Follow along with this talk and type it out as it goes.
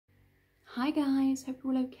Hi guys, hope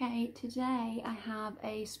you're all okay. Today I have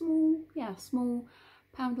a small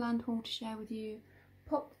Poundland haul to share with you.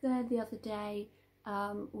 Popped there the other day.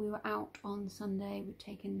 We were out on Sunday. We'd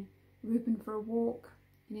taken Ruben for a walk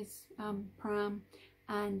in his pram,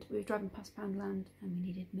 and we were driving past Poundland and we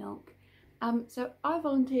needed milk. So I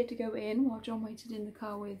volunteered to go in while John waited in the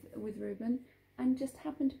car with Ruben, and just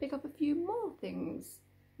happened to pick up a few more things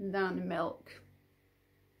than milk.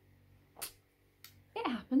 It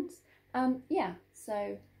happens. Yeah,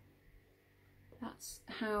 so that's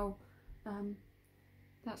how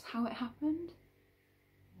it happened.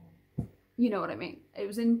 You know what I mean. It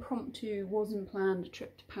was impromptu, wasn't planned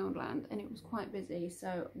trip to Poundland, and it was quite busy, so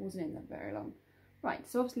I wasn't in there very long. Right,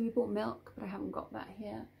 so obviously we bought milk, but I haven't got that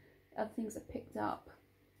here. Other things I picked up.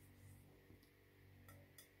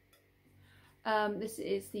 This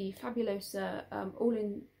is the Fabulosa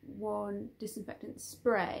all-in-one disinfectant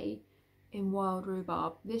spray in wild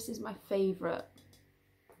rhubarb. This is my favourite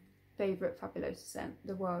Fabulosa scent,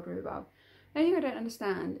 the wild rhubarb. The only thing I don't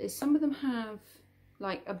understand is some of them have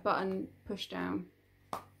like a button push down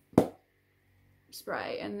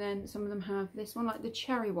spray, and then some of them have this one, like the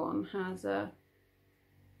cherry one has a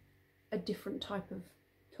different type of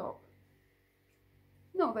top.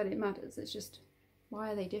 Not that it matters, it's just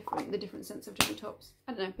why are they different, the different scents of different tops.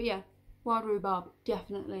 I don't know, but yeah, wild rhubarb,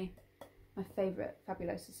 definitely my favourite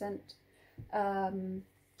Fabulosa scent. I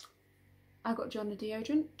got John a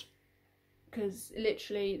deodorant because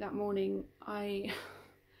literally that morning I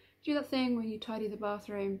do that thing when you tidy the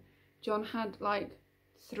bathroom. John had like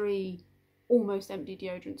 3 almost empty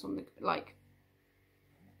deodorants on the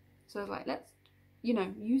so I was like, let's, you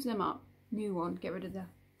know, use them up, new one, get rid of the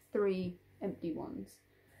 3 empty ones.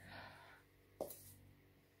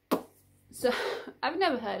 So I've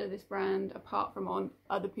never heard of this brand apart from on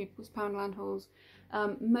other people's Poundland hauls.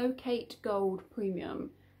 Kate Gold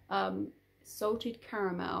Premium salted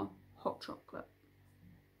caramel hot chocolate.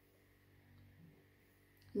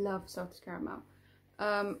 Love salted caramel.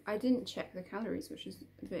 I didn't check the calories, which is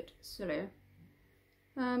a bit silly.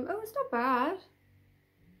 Oh, it's not bad.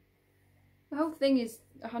 The whole thing is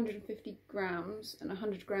 150 grams, and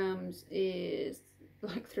 100 grams is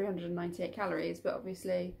like 398 calories, but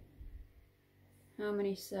obviously how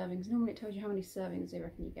many servings? Normally it tells you how many servings they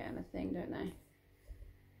reckon you get in a thing, don't they?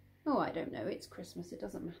 Oh, I don't know, it's Christmas, it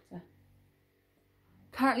doesn't matter.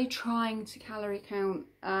 Currently trying to calorie count,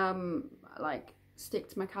 like stick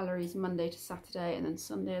to my calories Monday to Saturday and then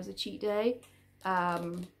Sunday as a cheat day.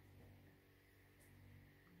 But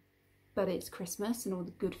it's Christmas and all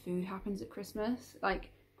the good food happens at Christmas.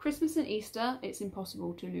 Like Christmas and Easter, it's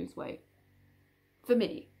impossible to lose weight. For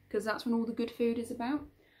me, because that's when all the good food is about.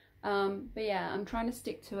 But yeah, I'm trying to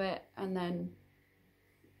stick to it and then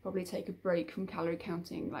probably take a break from calorie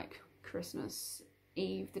counting like Christmas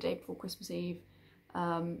Eve, the day before Christmas Eve,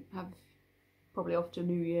 have probably off to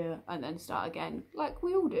New Year and then start again like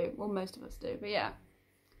we all do, well most of us do. But yeah,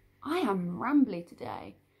 I am rambly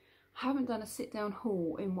today. I haven't done a sit down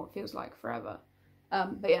haul in what feels like forever.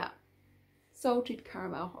 But yeah, salted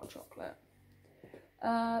caramel hot chocolate.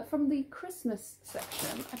 From the Christmas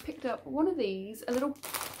section, I picked up one of these, a little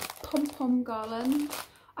pom-pom garland.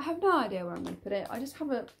 I have no idea where I'm going to put it. I just have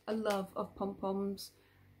a love of pom-poms.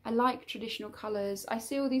 I like traditional colours. I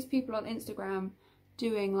see all these people on Instagram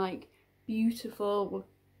doing like beautiful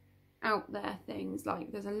out there things.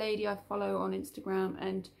 Like there's a lady I follow on Instagram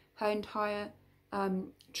and her entire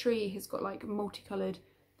tree has got like multicoloured,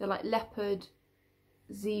 they're like leopard,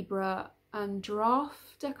 zebra and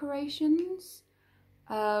giraffe decorations.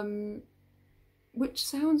 Which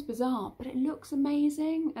sounds bizarre, but it looks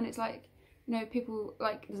amazing. And it's like, you know, people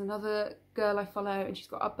like, there's another girl I follow and she's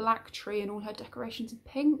got a black tree and all her decorations are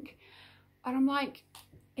pink, and I'm like,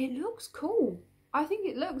 it looks cool. I think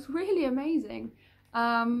it looks really amazing.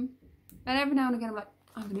 And every now and again I'm like,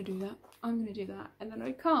 I'm gonna do that, I'm gonna do that, and then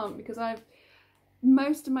I can't because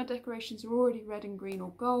most of my decorations are already red and green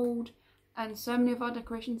or gold, and so many of our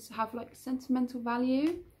decorations have like sentimental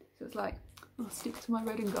value, so it's like I'll stick to my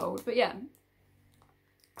red and gold. But yeah,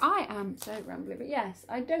 I am so rambly, but yes,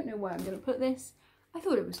 I don't know where I'm going to put this. I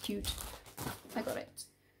thought it was cute. I got it.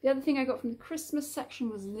 The other thing I got from the Christmas section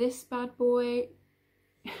was this bad boy.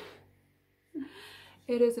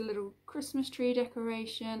 It is a little Christmas tree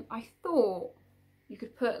decoration. I thought you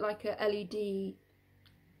could put like a LED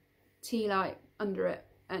tea light under it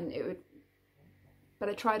and it would, but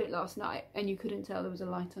I tried it last night and you couldn't tell there was a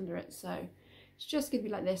light under it, so it's just going to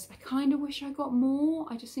be like this. I kind of wish I got more.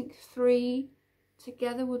 I just think 3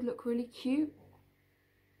 together would look really cute.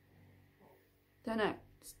 Don't know.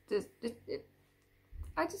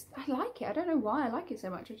 I like it. I don't know why I like it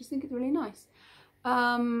so much. I just think it's really nice.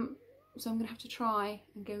 So I'm going to have to try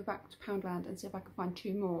and go back to Poundland and see if I can find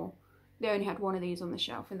 2 more. They only had 1 of these on the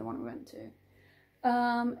shelf in the one we went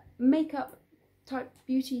to. Makeup type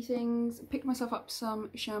beauty things. Picked myself up some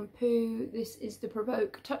shampoo. This is the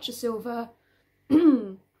Provoke Touch of Silver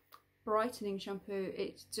brightening shampoo.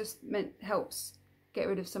 It just helps get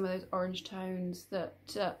rid of some of those orange tones that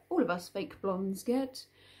all of us fake blondes get.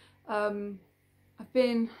 I've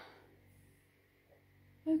been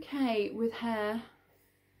okay with hair.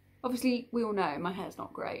 Obviously, we all know my hair's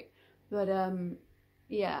not great, but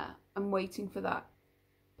yeah, I'm waiting for that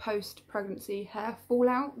post-pregnancy hair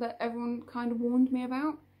fallout that everyone kind of warned me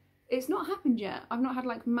about. It's not happened yet. I've not had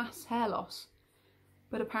like mass hair loss,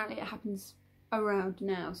 but apparently it happens around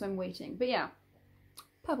now, so I'm waiting. But yeah,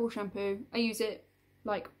 purple shampoo. I use it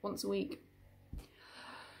like once a week.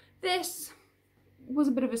 This was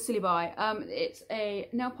a bit of a silly buy. It's a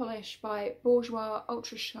nail polish by Bourjois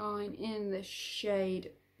Ultra Shine in the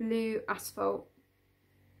shade Blue Asphalt.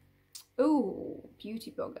 Ooh,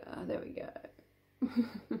 beauty blogger. There we go.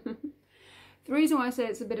 The reason why I say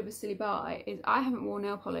it's a bit of a silly buy is I haven't worn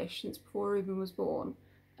nail polish since before Ruben was born.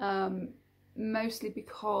 Mostly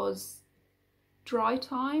because dry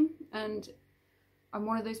time, and I'm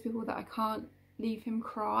one of those people that I can't leave him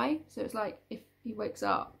cry. So it's like if he wakes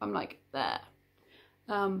up, I'm like there.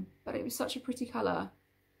 But it was such a pretty colour.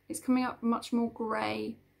 It's coming up much more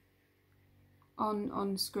grey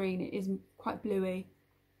on screen. It is quite bluey.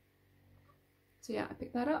 So yeah, I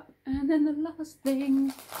picked that up. And then the last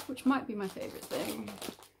thing, which might be my favourite thing.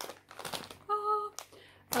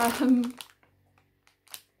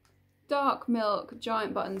 Dark Milk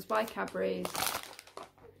Giant Buttons by Cadbury's.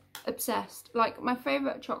 Obsessed. Like my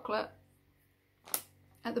favourite chocolate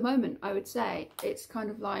at the moment, I would say. It's kind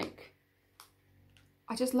of like,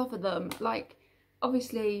 I just love them. Like,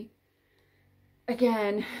 obviously,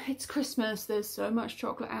 again, it's Christmas, there's so much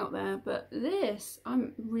chocolate out there, but this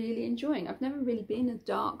I'm really enjoying. I've never really been a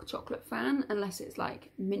dark chocolate fan unless it's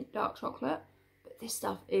like mint dark chocolate, but this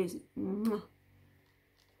stuff is mwah.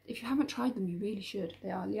 If you haven't tried them, you really should.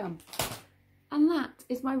 They are yum. And that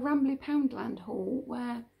is my rambly Poundland haul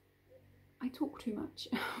where I talk too much.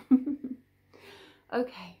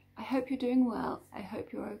 Okay, I hope you're doing well. I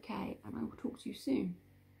hope you're okay, and I will talk to you soon.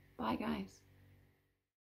 Bye, guys.